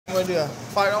going to do a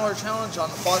 $5 challenge on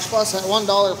the Plush Bus at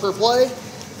 $1 per play.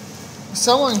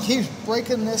 Someone keeps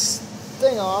breaking this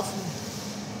thing off.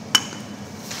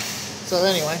 So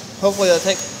anyway, hopefully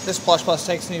this Plush Bus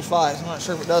takes these 5s. I'm not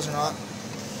sure if it does or not.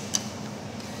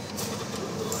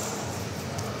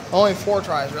 Only 4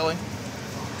 tries, really.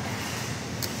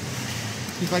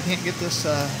 See if I can't get this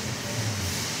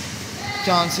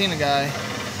John Cena guy.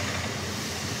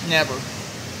 Never.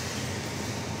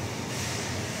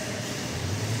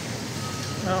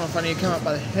 I don't know if I need to come up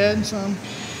by the head some.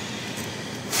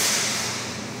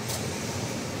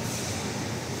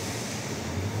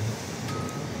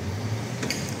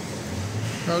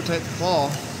 Rotate the claw.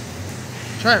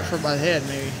 Try it for by the head,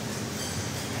 maybe.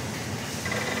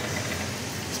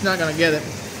 It's not gonna get it.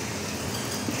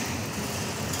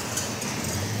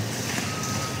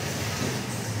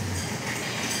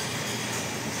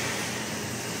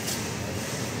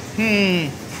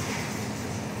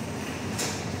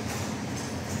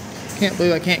 Can't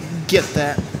believe I can't get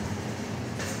that.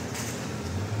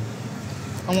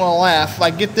 I'm gonna laugh. If I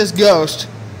get this ghost,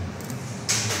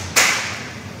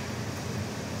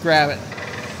 grab it.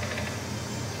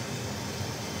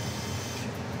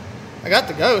 I got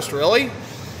the ghost, really?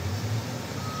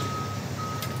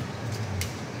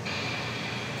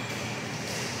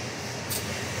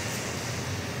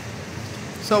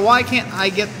 So why can't I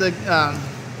get the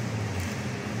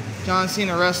John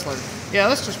Cena wrestler? Yeah,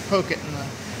 let's just poke it in the...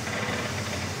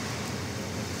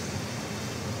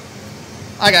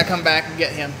 I gotta come back and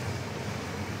get him.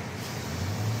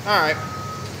 Alright.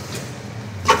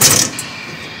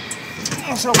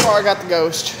 So far I got the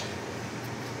ghost.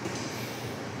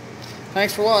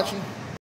 Thanks for watching.